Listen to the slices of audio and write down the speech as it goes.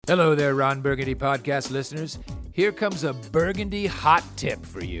Hello there, Ron Burgundy podcast listeners. Here comes a Burgundy hot tip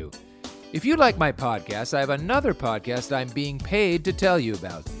for you. If you like my podcast, I have another podcast I'm being paid to tell you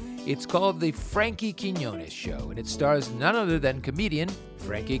about. It's called The Frankie Quiñones Show, and it stars none other than comedian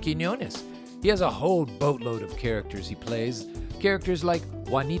Frankie Quiñones. He has a whole boatload of characters he plays. Characters like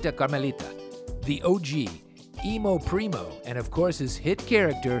Juanita Carmelita, the OG, Emo Primo, and of course his hit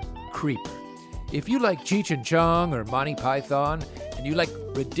character, Creeper. If you like Cheech and Chong or Monty Python, and you like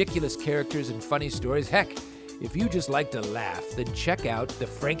ridiculous characters and funny stories, heck, if you just like to laugh, then check out The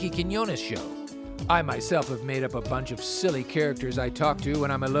Frankie Quiñones Show. I myself have made up a bunch of silly characters I talk to when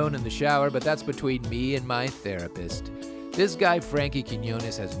I'm alone in the shower, but that's between me and my therapist. This guy, Frankie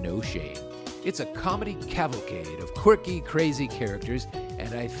Quiñones, has no shame. It's a comedy cavalcade of quirky, crazy characters,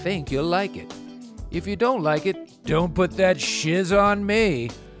 and I think you'll like it. If you don't like it, don't put that shiz on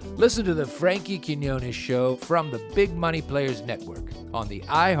me. Listen to The Frankie Quiñones Show from the Big Money Players Network on the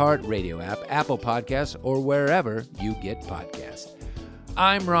iHeartRadio app, Apple Podcasts, or wherever you get podcasts.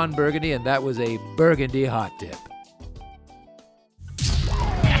 I'm Ron Burgundy, and that was a Burgundy hot tip.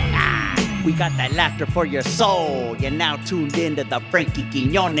 We got that laughter for your soul. You're now tuned in to The Frankie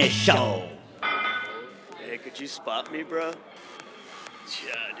Quiñones Show. Hey, could you spot me, bro?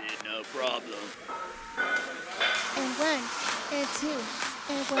 Yeah, dude, no problem. And 1, and 2,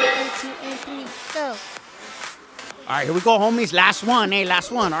 and 1, and 2, and 3, go. All right, here we go, homies. Last one,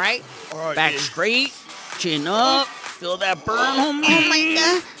 last one, all right? All right, Back dude. straight, chin up, feel that burn, homie. Oh my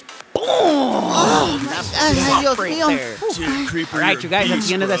God. Boom! Oh my That's God, what's Dios up right mío. there. Dude, Creeper, All right, you're you guys, a at beast,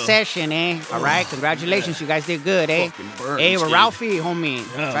 the end of the bro. session, All right, congratulations. You guys did good, Fucking burns, Hey, we're dude. Ralphie, homie.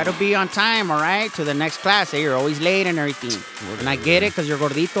 Yeah. Try to be on time, all right, to the next class. You're always late and everything. And I get it, because you're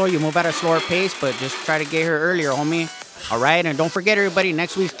gordito. You move at a slower pace, but just try to get here earlier, homie. All right, and don't forget, everybody,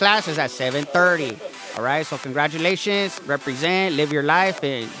 next week's class is at 7:30. All right, so congratulations. Represent, live your life,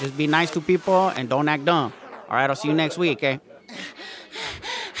 and just be nice to people, and don't act dumb. All right, I'll see you next week,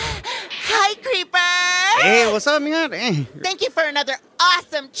 Hi, Creeper. Hey, what's up, man? Hey. Thank you for another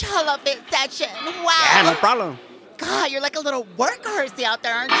awesome Cholo Fit session. Wow. Yeah, no problem. God, you're like a little workhorse out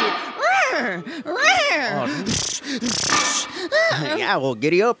there, aren't you? Yeah, well,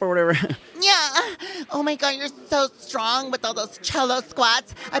 giddy up or whatever. Yeah. Oh my God, you're so strong with all those Cholo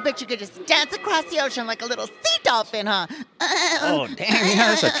squats. I bet you could just dance across the ocean like a little sea dolphin, huh? Oh, damn,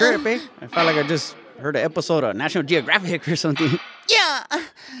 yeah, that's a trip, I felt like I just heard an episode of National Geographic or something. Yeah.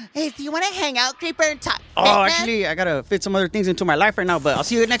 Hey, so you want to hang out, Creeper, and talk Oh, fitness? actually, I gotta fit some other things into my life right now, but I'll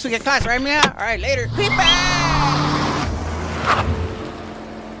see you next week at class, right, Mia? All right, later. Creeper!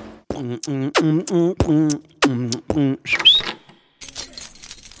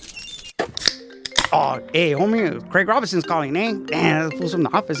 Oh, hey, homie, Craig Robinson's calling, Damn, that fool's from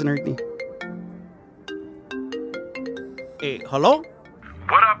the office and everything. Hey, hello?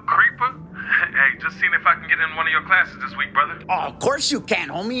 What up, Creeper? Hey, just seeing if I can get in one of your classes this week, brother. Oh, of course you can,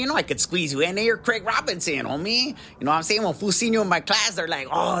 homie. You know I could squeeze you in. Hey, you're Craig Robinson, homie. You know what I'm saying? When fools seen you in my class, they're like,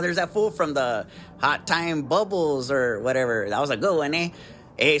 oh, there's that fool from the Hot Time Bubbles or whatever. That was a good one,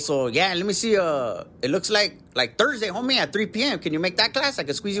 Hey, so, yeah, let me see. It looks like Thursday, homie, at 3 p.m. Can you make that class? I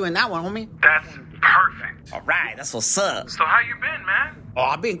could squeeze you in that one, homie. That's perfect. All right, that's what's up. So how you been, man? Oh,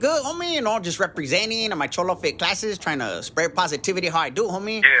 I've been good, homie. You know, just representing in my Cholo Fit classes, trying to spread positivity how I do,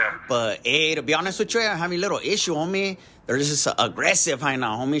 homie. Yeah. But, hey, to be honest with you, I'm having a little issue, homie. There's this aggressive right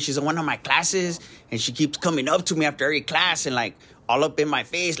now, homie. She's in one of my classes, and she keeps coming up to me after every class and, like, all up in my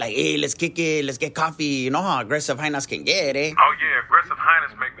face, like, hey, let's kick it, let's get coffee. You know how aggressive hyenas can get, Oh, yeah, aggressive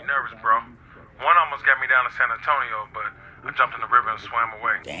hyenas make me nervous, bro. One almost got me down to San Antonio, but I jumped in the river and swam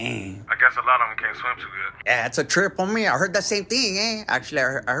away. Dang. I guess a lot of them can't swim too good. Yeah, it's a trip, homie. I heard that same thing, Actually,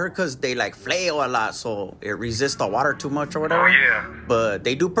 I heard because they, like, flail a lot, so it resists the water too much or whatever. Oh, yeah. But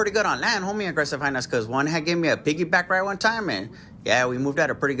they do pretty good on land, homie, aggressive hyenas, because one had gave me a piggyback ride one time, and, yeah, we moved at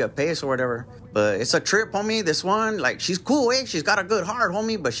a pretty good pace or whatever. But it's a trip, homie. This one, like, she's cool, She's got a good heart,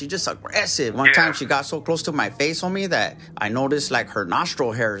 homie, but she's just aggressive. One time she got so close to my face, homie, that I noticed, like, her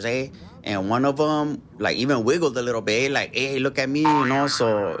nostril hairs, And one of them, like, even wiggled a little bit, like, hey, look at me, you know?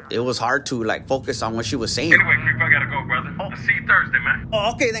 So it was hard to, like, focus on what she was saying. Anyway, Creeper, I gotta go, brother. I'll see you Thursday, man.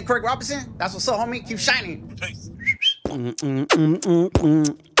 Oh, okay, then, Craig Robinson. That's what's up, homie. Keep shining. Peace.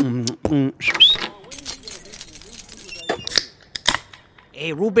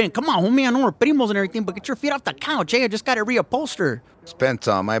 Hey, Ruben, come on, homie. I know we're primos and everything, but get your feet off the couch, I just got to reupholster. Spent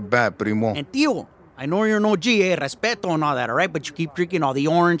time, my bad, primo. And, tío, I know you're no G, respeto and all that, all right? But you keep drinking all the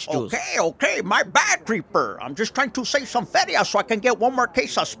orange juice. Okay, my bad, Creeper. I'm just trying to save some feria so I can get one more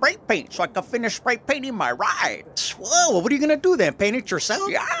case of spray paint so I can finish spray painting my ride. Whoa, what are you going to do then? Paint it yourself?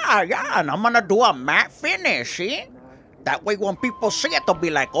 Yeah, and I'm gonna do a matte finish, see? That way when people see it, they'll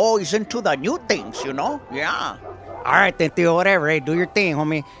be like, oh, he's into the new things, you know? Yeah. All right, then, Theo, whatever. Hey, do your thing,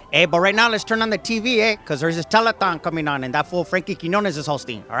 homie. Hey, but right now, let's turn on the TV, eh? Because there's this telethon coming on, and that fool Frankie Quiñones is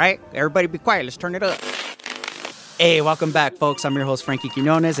hosting, all right? Everybody be quiet. Let's turn it up. Hey, welcome back, folks. I'm your host, Frankie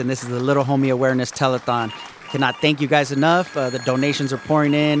Quiñones, and this is the Little Homie Awareness Telethon. Cannot thank you guys enough. The donations are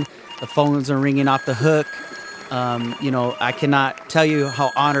pouring in. The phones are ringing off the hook. I cannot tell you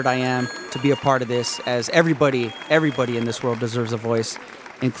how honored I am to be a part of this, as everybody in this world deserves a voice,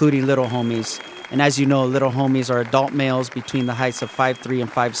 including little homies. And as you know, little homies are adult males between the heights of 5'3" and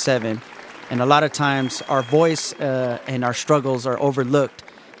 5'7". And a lot of times our voice and our struggles are overlooked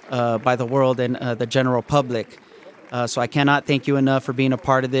by the world and the general public. So I cannot thank you enough for being a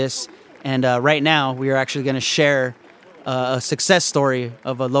part of this. And right now, we are actually going to share a success story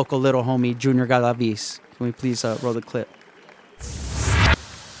of a local little homie, Junior Galavis. Can we please roll the clip?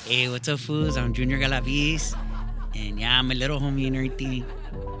 Hey, what's up, fools? I'm Junior Galavis, and yeah, I'm a little homie and everything.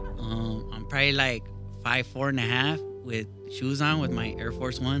 I'm probably like 5'4.5" with shoes on with my Air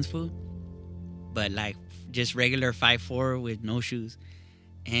Force Ones, fool. But like just regular 5'4" with no shoes.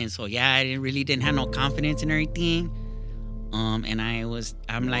 And so yeah, I didn't have no confidence in everything. And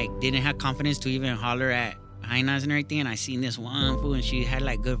didn't have confidence to even holler at hyenas and everything. And I seen this one fool, and she had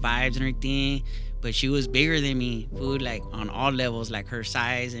like good vibes and everything. But she was bigger than me, food, like on all levels, like her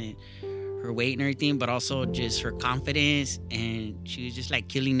size and her weight and everything, but also just her confidence. And she was just like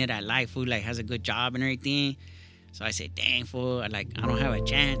killing it at life, food, like has a good job and everything. So I said, dang, fool, I don't have a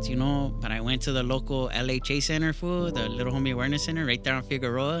chance, you know. But I went to the local LHA center, fool, the Little Homie Awareness Center right there on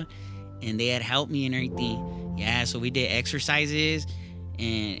Figueroa, and they had helped me and everything. Yeah, so we did exercises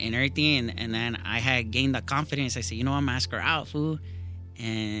and everything. And then I had gained the confidence. I said, I'm going to ask her out, fool.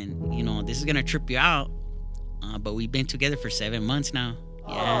 And, this is going to trip you out. But we've been together for 7 months now.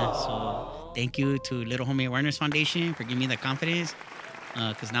 Yeah, so thank you to Little Homie Awareness Foundation for giving me the confidence.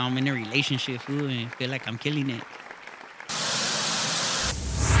 Because now I'm in a relationship, fool, and feel like I'm killing it.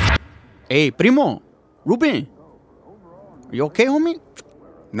 Hey, primo. Ruben. Are you okay, homie?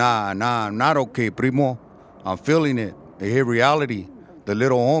 Nah, I'm not okay, primo. I'm feeling it. They hear reality, the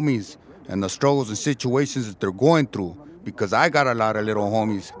little homies, and the struggles and situations that they're going through. Because I got a lot of little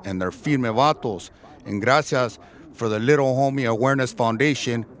homies, and they're firme vatos. And gracias for the Little Homie Awareness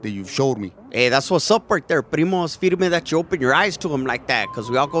Foundation that you've showed me. Hey, that's what's up right there, primo. It's firme that you open your eyes to them like that,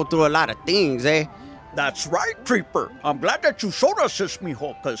 because we all go through a lot of things, eh? That's right, Creeper. I'm glad that you showed us this,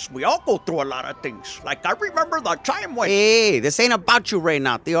 mijo, because we all go through a lot of things. Like, I remember the time when... Hey, this ain't about you right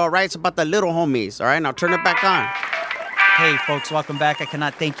now, Theo, all right? It's about the little homies, all right? Now turn it back on. Hey, folks, welcome back. I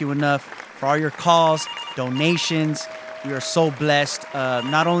cannot thank you enough for all your calls, donations. We are so blessed,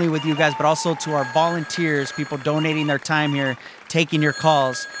 not only with you guys, but also to our volunteers, people donating their time here, taking your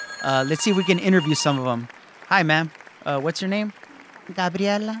calls. Let's see if we can interview some of them. Hi, ma'am. What's your name?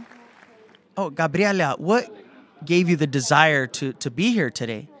 Gabriela. Oh, Gabriela, what gave you the desire to be here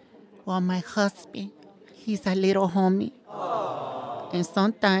today? Well, my husband, he's a little homie. And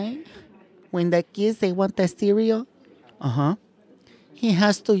sometimes, when the kids, they want the cereal, he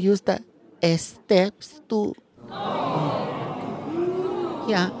has to use the steps to...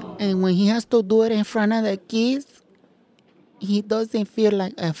 Yeah, and when he has to do it in front of the kids, he doesn't feel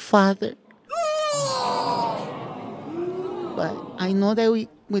like a father. But I know that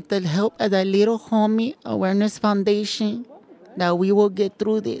with the help of the Little Homie Awareness Foundation, that we will get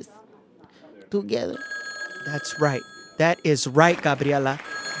through this together. That's right. That is right, Gabriela.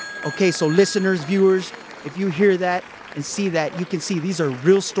 Okay, so listeners, viewers, if you hear that and see that, you can see these are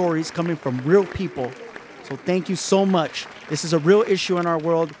real stories coming from real people. So thank you so much. This is a real issue in our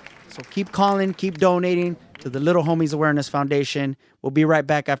world. So keep calling, keep donating to the Little Homies Awareness Foundation. We'll be right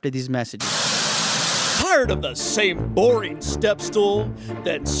back after these messages. Tired of the same boring step stool?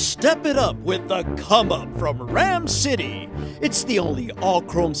 Then step it up with the Come Up from Ram City. It's the only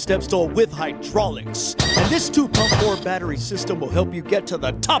all-chrome step stool with hydraulics. And this 2-pump 4 battery system will help you get to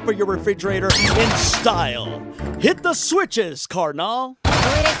the top of your refrigerator in style. Hit the switches, carnal.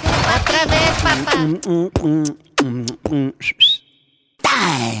 Otra vez, papá.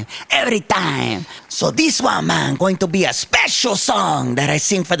 Time, every time. So this one, man, going to be a special song that I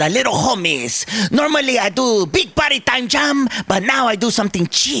sing for the little homies. Normally I do big party time jam, but now I do something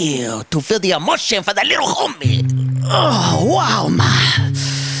chill to feel the emotion for the little homie. Oh, wow, man.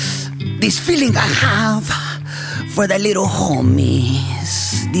 This feeling I have for the little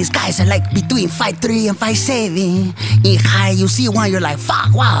homies. These guys are like between 5'3" and 5'7". In high, you see one, you're like,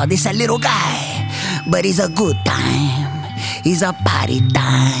 fuck, wow, this a little guy. But it's a good time. It's a party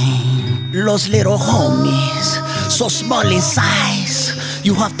time. Los little homies, so small in size,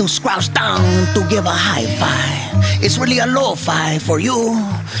 You have to scrouch down to give a high five. It's really a low five for you,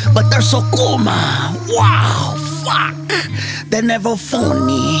 but they're so cool, man. Wow, fuck. They're never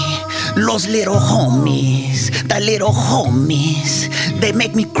phony. Los little homies, the little homies, they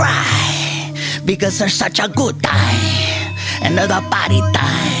make me cry because they're such a good time. And they're the party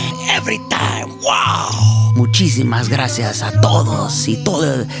time, every time. Wow. Muchísimas gracias a todos y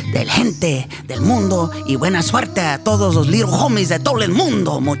toda la gente del mundo y buena suerte a todos los little homies de todo el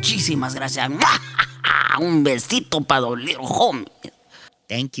mundo. Muchísimas gracias. Un besito para los little homies.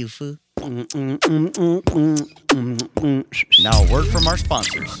 Thank you, fool. Now, a word from our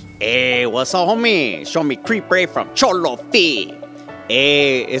sponsors. Hey, what's up, homie? Show me Creep Ray from Cholo Fi.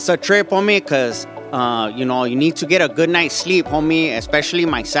 Hey, it's a trip, homie, because, you need to get a good night's sleep, homie, especially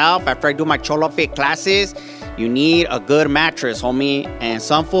myself. After I do my Cholo Fi classes, you need a good mattress, homie. And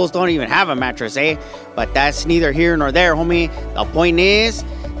some fools don't even have a mattress, eh? But that's neither here nor there, homie. The point is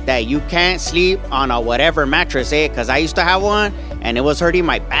that you can't sleep on a whatever mattress, eh? Because I used to have one, and it was hurting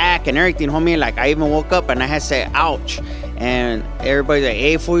my back and everything, homie. Like, I even woke up and I had said, ouch. And everybody's like,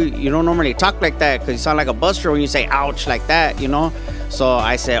 hey, fool, you don't normally talk like that because you sound like a buster when you say ouch like that, you know? So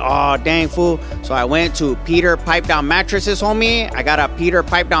I said, oh, dang, fool. So I went to Peter Pipe Down Mattresses, homie. I got a Peter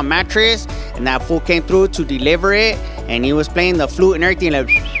Pipe Down mattress, and that fool came through to deliver it, and he was playing the flute and everything, like...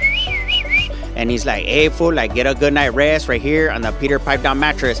 And he's like, hey, fool, like, get a good night rest right here on the Peter Pipe Down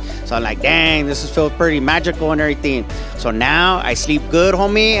mattress. So I'm like, dang, this feels pretty magical and everything. So now I sleep good,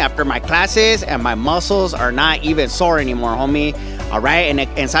 homie, after my classes, and my muscles are not even sore anymore, homie. All right? And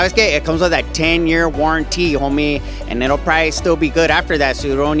 ¿sabes qué? It comes with that 10-year warranty, homie, and it'll probably still be good after that, so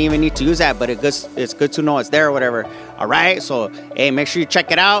you don't even need to use that, but it's good to know it's there or whatever. All right? So, hey, make sure you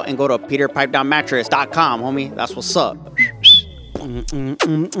check it out and go to peterpipedownmattress.com, homie. That's what's up.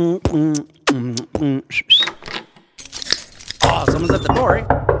 Oh, someone's at the door, eh?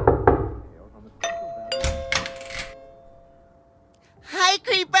 Hi,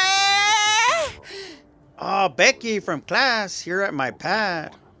 Creeper! Oh, Becky from class here at my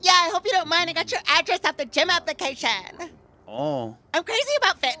pad. Yeah, I hope you don't mind. I got your address off the gym application. Oh. I'm crazy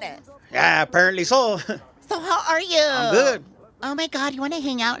about fitness. Yeah, apparently so. So how are you? I'm good. Oh my God, you want to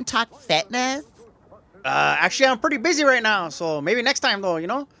hang out and talk fitness? Actually, I'm pretty busy right now, so maybe next time, though, you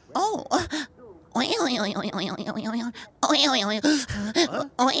know? Oh.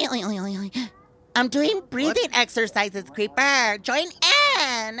 I'm doing breathing exercises, Creeper. Join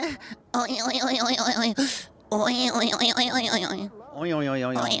in.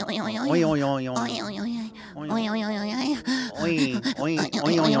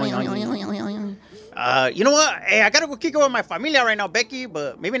 You know what? Hey, I gotta go kick it with my familia right now, Becky,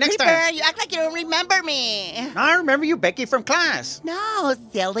 but maybe next Creeper, time. you act like you don't remember me. No, I remember you, Becky, from class. No,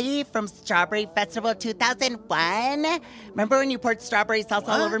 silly, from Strawberry Festival 2001. Remember when you poured strawberry sauce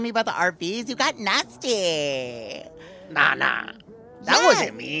all over me by the RVs? You got nasty. Nah. That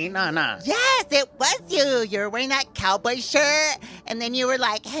wasn't me. Nah. Yes, it was you. You were wearing that cowboy shirt, and then you were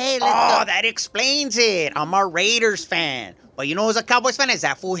like, hey, let's go. Oh, that explains it. I'm a Raiders fan. But you know who's a Cowboys fan? Is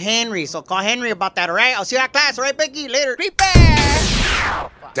that fool Henry. So call Henry about that, all right? I'll see you at class, all right, Becky? Later. Creeper!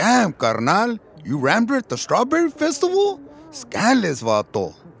 Damn, carnal. You rammed her at the Strawberry Festival? Scandalous,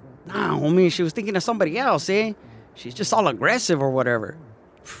 vato. Nah, homie, she was thinking of somebody else, eh? She's just all aggressive or whatever.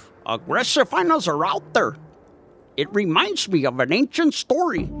 Aggressive finals are out there. It reminds me of an ancient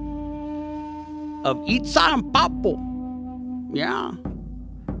story of Itza and Papo. Yeah.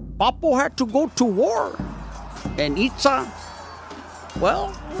 Papo had to go to war. And Itza,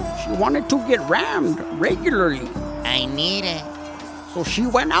 well, she wanted to get rammed regularly. I need it. So she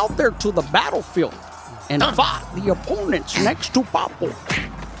went out there to the battlefield and fought the opponents next to Papo.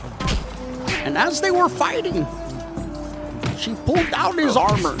 And as they were fighting, she pulled out his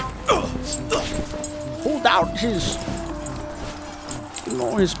armor. Pulled out his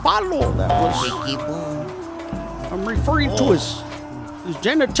palo that was... I'm referring to his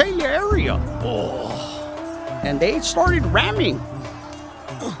genitalia area. And they started ramming.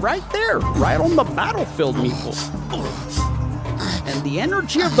 Right there, right on the battlefield, Nico. And the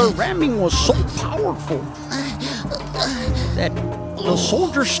energy of the ramming was so powerful that the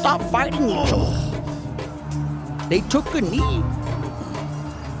soldiers stopped fighting each other. They took a knee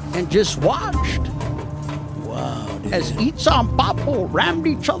and just watched as Itza and Papo rammed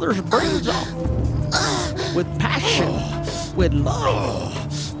each other's brains out with passion, with love,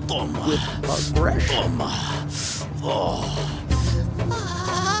 with aggression.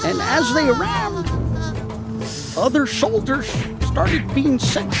 And as they rammed, other soldiers started being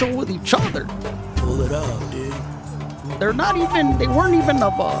sexual with each other. Pull it out, dude. They weren't even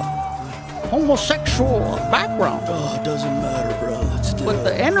of a homosexual background. Oh, it doesn't matter, bro. Let's But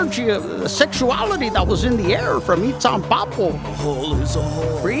the energy of the sexuality that was in the air from Itan Papo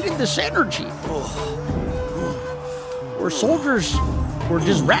created this energy. Where soldiers were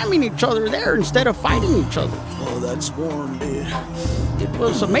just ramming each other there instead of fighting each other. Oh, that's warm, dude. It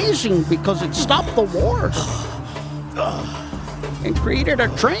was amazing because it stopped the war and created a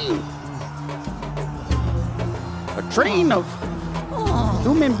train. A train of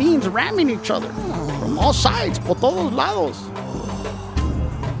human beings ramming each other from all sides, por todos lados.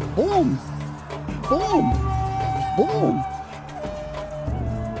 Boom, boom, boom.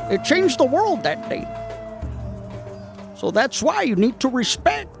 It changed the world that day. So that's why you need to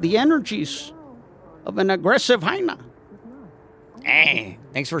respect the energies of an aggressive hyena. Hey,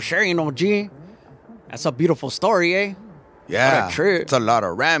 thanks for sharing, OG. That's a beautiful story, eh? Yeah, What a trip. it's a lot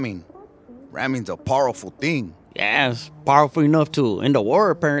of ramming. Ramming's a powerful thing. Yeah, it's powerful enough to end the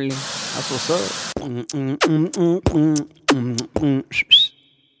war, apparently. That's what's up.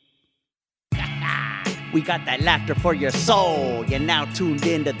 We got that laughter for your soul. You're now tuned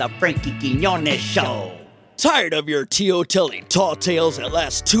into the Frankie Quiñones Show. Tired of your Tio telling tall tales that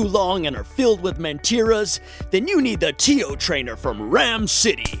last too long and are filled with mentiras? Then you need the Tio trainer from Ram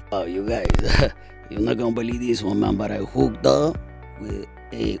City. Oh, you guys, you're not gonna believe this one, man, but I hooked up with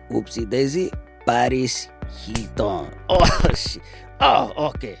a oopsie daisy Paris Hilton. Oh, shit. Oh,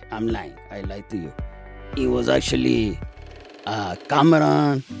 okay, I'm lying. I lied to you. It was actually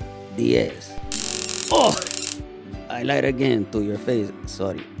Cameron Diaz. Oh, I lied again to your face.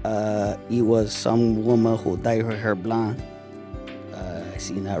 Sorry. It was some woman who dyed her hair blonde. I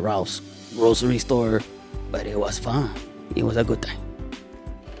seen at Ralph's grocery store, but it was fun. It was a good time.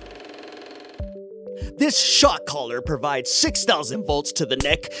 This shock collar provides 6,000 volts to the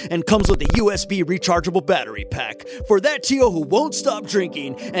neck and comes with a USB rechargeable battery pack. For that Tio who won't stop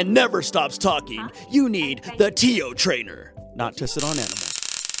drinking and never stops talking, you need the Tio trainer. Not tested on animals.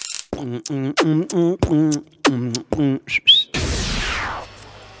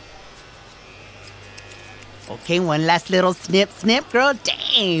 Okay, one last little snip, girl.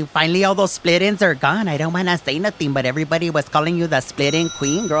 Dang, finally all those split ends are gone. I don't want to say nothing, but everybody was calling you the split end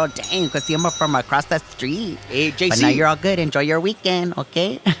queen, girl. Dang, because you're from across the street. Hey, JC. But now you're all good. Enjoy your weekend,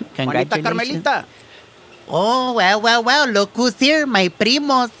 okay? Congratulations. Carmelita. Oh, well, look who's here. My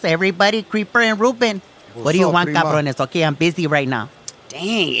primos, everybody, Creeper and Ruben. What do you up, want, prima? cabrones? Okay, I'm busy right now. Dang,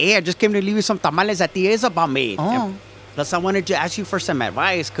 hey, I just came to leave you some tamales that Tia Isabel made. Oh. And plus, I wanted to ask you for some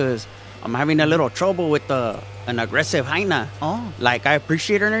advice because I'm having a little trouble with an aggressive hyena. Oh. Like, I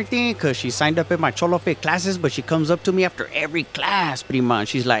appreciate her and everything because she signed up in my Cholo Fit classes, but she comes up to me after every class, prima. And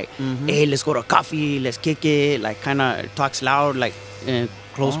she's like, hey, let's go to coffee, let's kick it. Like, kind of talks loud, like, in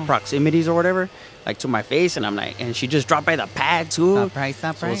close proximities or whatever, like, to my face. And I'm like, and she just dropped by the pad, too. Surprise.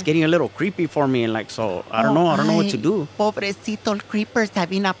 So it's getting a little creepy for me. And, like, so I don't know what to do. Pobrecito Creeper's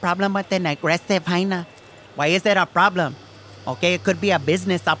having a problem with an aggressive hyena. Why is it a problem? Okay, it could be a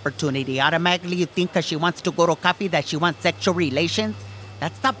business opportunity. Automatically you think because she wants to go to coffee that she wants sexual relations?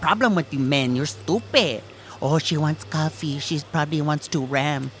 That's the problem with you men. You're stupid. Oh, she wants coffee. She probably wants to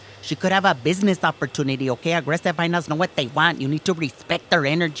ram. She could have a business opportunity, okay? Aggressive hyenas know what they want. You need to respect their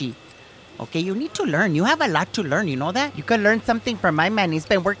energy. Okay, you need to learn. You have a lot to learn, you know that? You can learn something from my man. He's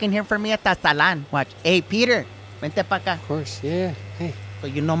been working here for me at the salon. Watch. Hey, Peter, vente pa acá. Of course, yeah. Hey. So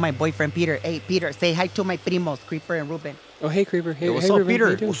you know my boyfriend, Peter. Hey, Peter, say hi to my primos, Creeper and Ruben. Oh, hey, Creeper. Hey, what's hey, up, Ruben. Peter?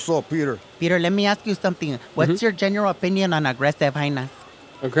 How you doing? What's up, Peter? Peter, let me ask you something. What's your general opinion on aggressive hyenas?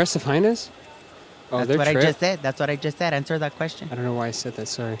 Aggressive hyenas? Oh, That's they're what I just said. That's what I just said. Answer that question. I don't know why I said that.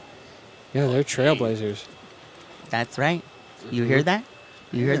 Sorry. Yeah, they're trailblazers. That's right. You hear that?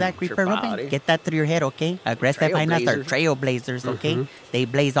 You hear that, Creeper Ruben? body. Get that through your head, okay? Aggressive hyenas are trailblazers, okay? They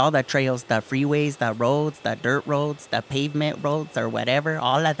blaze all the trails, the freeways, the roads, the dirt roads, the pavement roads, or whatever,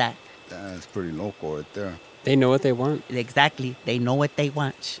 all of that. That's pretty local right there. They know what they want. Exactly. They know what they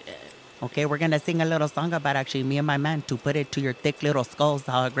want. Okay, we're going to sing a little song about actually me and my man to put it to your thick little skulls,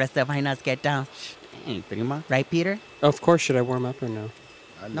 how aggressive hyenas get down. Hey, prima. Right, Peter? Of course, should I warm up or no?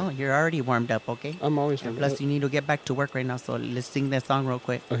 No, you're already warmed up, okay? I'm always And warmed plus, up. you need to get back to work right now, so let's sing this song real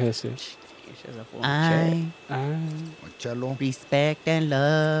quick. Okay, let's do it. I Cello. respect and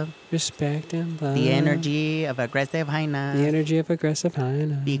love Respect and love. the energy of aggressive hyenas. The energy of aggressive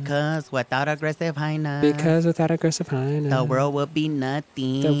hyenas. Because without aggressive hyenas, Because without aggressive hyenas, the world would be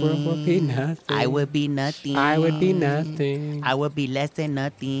nothing. the world would be nothing. I would be nothing. I would be nothing. I would be less than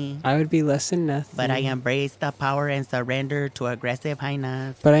nothing. I would be less than nothing. But I embrace the power and surrender to aggressive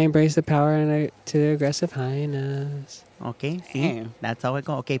hyenas. But I embrace the power to the aggressive hyenas. Okay, see? Damn. That's how it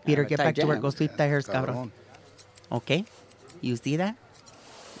goes. Okay, Peter, get back to work. Go sweep the hairs, cabrón. Okay? You see that?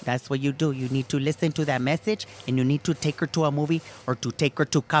 That's what you do. You need to listen to that message, and you need to take her to a movie or to take her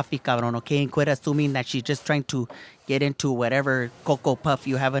to coffee, cabrón, okay? And quit assuming that she's just trying to get into whatever Cocoa Puff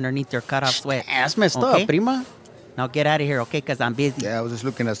you have underneath your cutoff sweat. That's messed up, prima. Now get out of here, okay? Because I'm busy. Yeah, I was just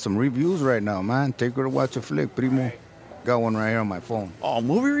looking at some reviews right now, man. Take her to watch a flick, primo. Got one right here on my phone. Oh,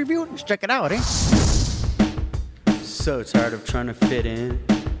 movie review? Let's check it out, eh? So tired of trying to fit in.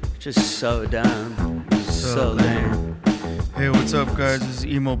 Just so dumb. So lame. Hey, what's up, guys? This is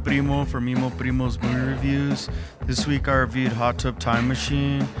Emo Primo from Emo Primo's Movie Reviews. This week I reviewed Hot Tub Time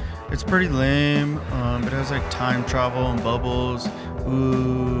Machine. It's pretty lame. It has like time travel and bubbles.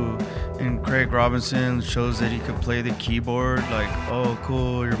 Ooh. And Craig Robinson shows that he could play the keyboard. Like, oh,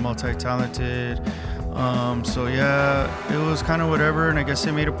 cool, you're multi-talented. So yeah, it was kind of whatever, and I guess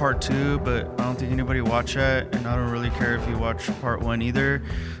they made a part 2, but I don't think anybody watched that, and I don't really care if you watch part 1 either.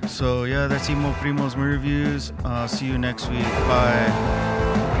 So yeah, that's Emo Primo's Movie Reviews. See you next week. Bye.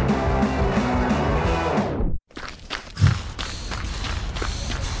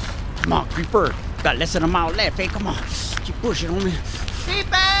 Come on, Creeper. Got less than a mile left, hey? Come on. Keep pushing, homie.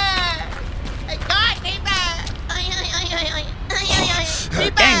 Creeper! Hey, God, Creeper!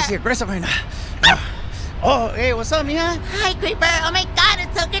 Creeper! Dang, he's aggressive right now. Oh, hey, what's up, Mia? Hi, Creeper. Oh, my God,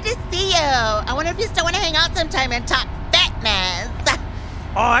 it's so good to see you. I wonder if you still want to hang out sometime and talk fatness.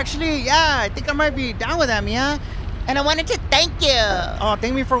 Oh, actually, yeah, I think I might be down with that, Mia. And I wanted to thank you. Oh,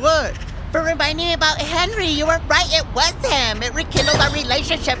 thank me for what? For reminding me about Henry. You were right, it was him. It rekindled our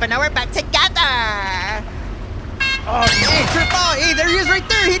relationship, and now we're back together. Oh, hey, trip out. Hey, there he is right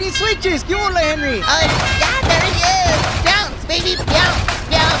there, hitting switches. Give on, Henry. Yeah, there he is. Bounce, baby, bounce,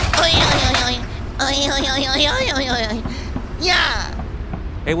 bounce. Oy, oy, oy, oy. Yeah.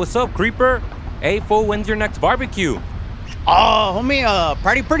 Hey, what's up, Creeper? Hey, fool, when's your next barbecue? Oh, homie,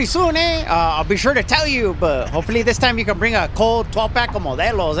 party pretty soon, eh? I'll be sure to tell you, but hopefully this time you can bring a cold 12-pack of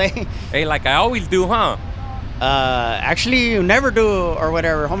Modelos, eh? Hey, like I always do, huh? Actually, you never do or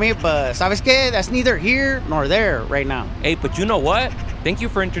whatever, homie, but ¿sabes qué? That's neither here nor there right now. Hey, but you know what? Thank you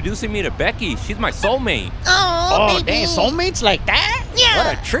for introducing me to Becky. She's my soulmate. Oh, baby. dang, soulmates like that? Yeah.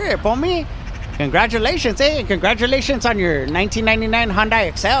 What a trip, homie. Congratulations, eh? And congratulations on your 1999 Hyundai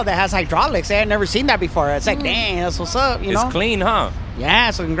Excel that has hydraulics, eh? I've never seen that before. It's like, dang, that's what's up, you know? It's clean, huh? Yeah,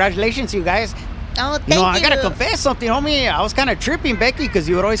 so congratulations, you guys. Oh, thank you. I gotta confess something, homie. I was kind of tripping, Becky, because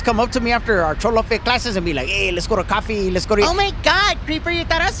you would always come up to me after our Cholo Fit classes and be like, hey, let's go to coffee, let's go to... Oh, my God, Creeper, you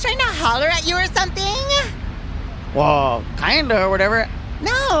thought I was trying to holler at you or something? Well, kinda, or whatever.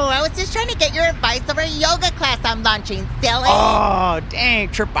 No, I was just trying to get your advice over a yoga class I'm launching, silly. Oh, dang,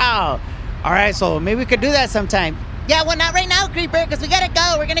 trip out. All right, so maybe we could do that sometime. Yeah, well, not right now, Creeper, because we gotta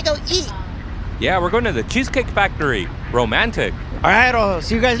go. We're gonna go eat. Yeah, we're going to the Cheesecake Factory. Romantic. All right, I'll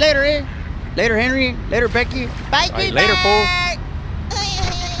see you guys later, eh? Later, Henry. Later, Becky. Bye, Creeper. Right, later, fool.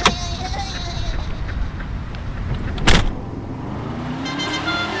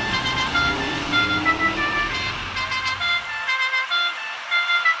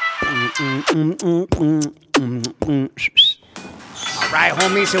 All right,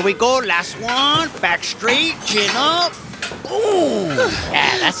 homies, here we go. Last one. Back straight, chin up. Boom.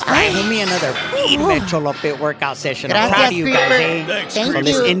 Yeah, that's right, homie. Another big Cholo Fit workout session. I'm proud of you guys, eh? Thanks, so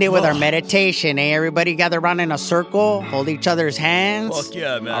let's end it with our meditation, eh? Everybody gather around in a circle, hold each other's hands. Fuck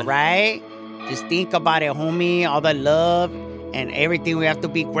yeah, man. All right? Just think about it, homie. All the love and everything we have to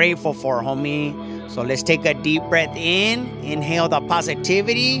be grateful for, homie. So let's take a deep breath in. Inhale the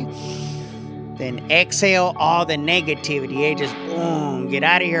positivity. Then exhale all the negativity, eh? Just boom, get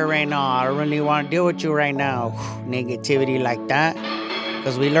out of here right now. I don't really want to deal with you right now. Negativity like that.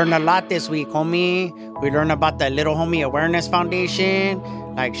 Because we learned a lot this week, homie. We learned about the Little Homie Awareness Foundation.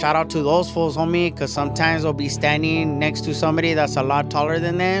 Like, shout out to those fools, homie. Because sometimes they'll be standing next to somebody that's a lot taller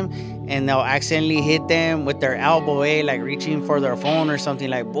than them. And they'll accidentally hit them with their elbow, eh? Like reaching for their phone or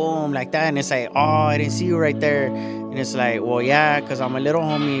something, like boom, like that. And it's like, oh, I didn't see you right there. And it's like, well, yeah, because I'm a little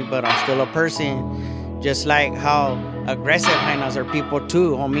homie, but I'm still a person. Just like how aggressive hyenas are people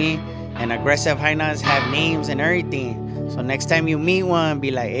too, homie. And aggressive hyenas have names and everything. So next time you meet one,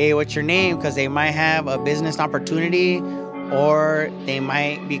 be like, hey, what's your name? Because they might have a business opportunity or they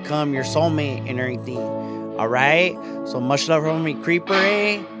might become your soulmate and everything. All right? So much love, homie Creeper,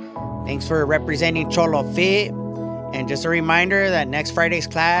 eh? Thanks for representing Cholo Fit. And just a reminder that next Friday's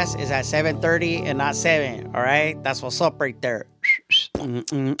class is at 7:30 and not 7. All right? That's what's up right there.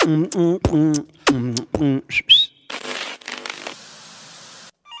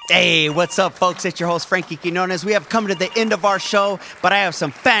 Hey, what's up, folks? It's your host, Frankie Quiñones. We have come to the end of our show, but I have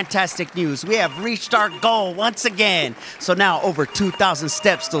some fantastic news. We have reached our goal once again. So now over 2,000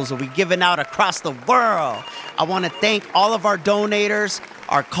 step stools will be given out across the world. I want to thank all of our donators,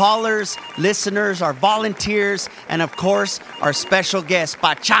 our callers, listeners, our volunteers, and of course, our special guest,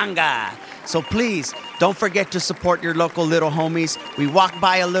 Pachanga. So please, don't forget to support your local little homies. We walk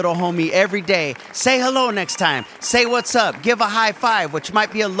by a little homie every day. Say hello next time. Say what's up. Give a high five, which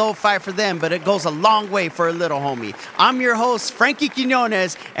might be a low five for them, but it goes a long way for a little homie. I'm your host, Frankie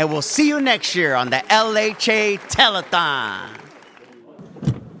Quiñones, and we'll see you next year on the LHA Telethon.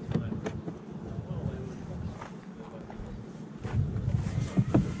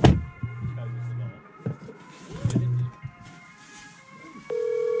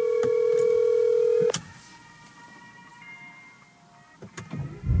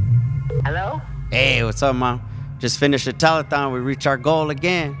 Hello? Hey, what's up, Mom? Just finished the telethon. We reached our goal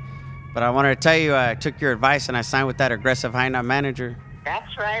again. But I wanted to tell you, I took your advice and I signed with that aggressive high-note manager.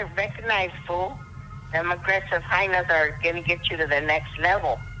 That's right. Recognize, fool. Them aggressive hyenas are going to get you to the next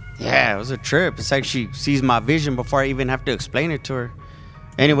level. Yeah, it was a trip. It's like she sees my vision before I even have to explain it to her.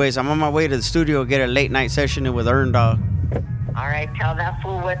 Anyways, I'm on my way to the studio to get a late-night session in with Earn Dog. All right, tell that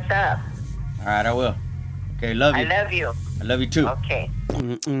fool what's up. All right, I will. Okay, love you. I love you. I love you, too. Okay.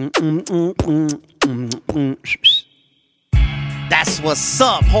 That's what's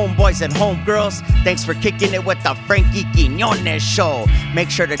up, homeboys and homegirls. Thanks for kicking it with the Frankie Quiñones Show. Make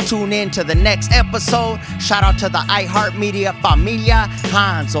sure to tune in to the next episode. Shout out to the iHeartMedia Familia,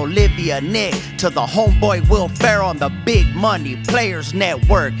 Hans, Olivia, Nick, to the homeboy Will Ferrell on the Big Money Players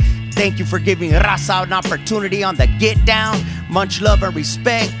Network. Thank you for giving Raza an opportunity on the Get Down. Much love and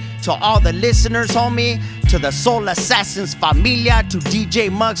respect to all the listeners, homie. To the Soul Assassins Familia, to DJ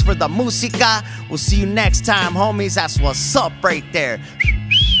Muggs for the música. We'll see you next time, homies. That's what's up right there.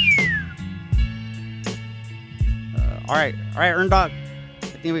 All right, Earn Dog. I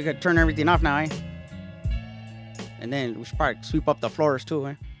think we could turn everything off now, eh? And then we should probably sweep up the floors too,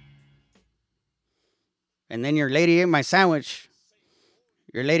 eh? And then your lady ate my sandwich.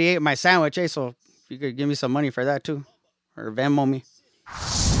 Eh? So if you could give me some money for that too. Or Venmo me.